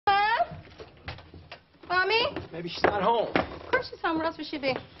Mommy? Maybe she's not home. Of course she's home. Where else would she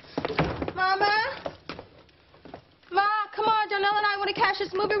be? Mama? Ma, come on. Darnell and I want to catch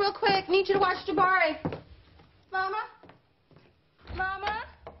this movie real quick. Need you to watch Jabari. Mama? Mama?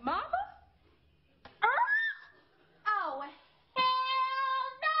 Mama? Oh, hell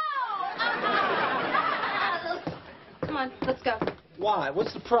no! Come on, let's go. Why?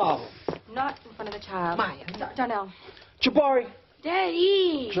 What's the problem? Not in front of the child. Maya. Darnell. Jabari.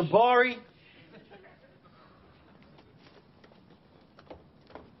 Daddy. Jabari.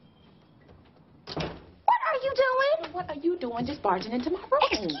 What are you doing? What are you doing just barging into my room?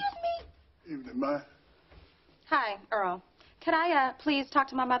 Excuse me? Evening, Maya. Hi, Earl. Could I, please talk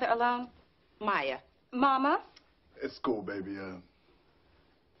to my mother alone? Maya. Mama? It's cool, baby.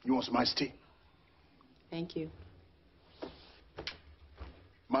 You want some iced tea? Thank you.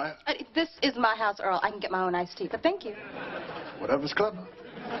 Maya? This is my house, Earl. I can get my own iced tea, but thank you. Whatever's clever.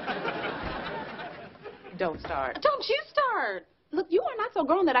 Don't start. Don't you start. Look, you are not so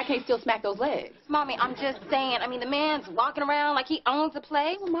grown that I can't still smack those legs. Mommy, I'm just saying. I mean, the man's walking around like he owns the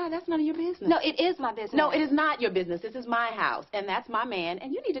place. Well, Maya, that's none of your business. No, it is my business. No, it is not your business. This is my house, and that's my man,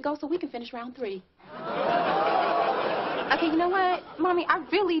 and you need to go so we can finish round 3. Okay, you know what? Mommy, I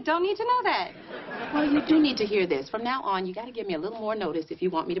really don't need to know that. Well, you do need to hear this. From now on, you got to give me a little more notice if you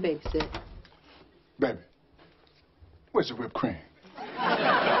want me to babysit. Baby, where's the whipped cream?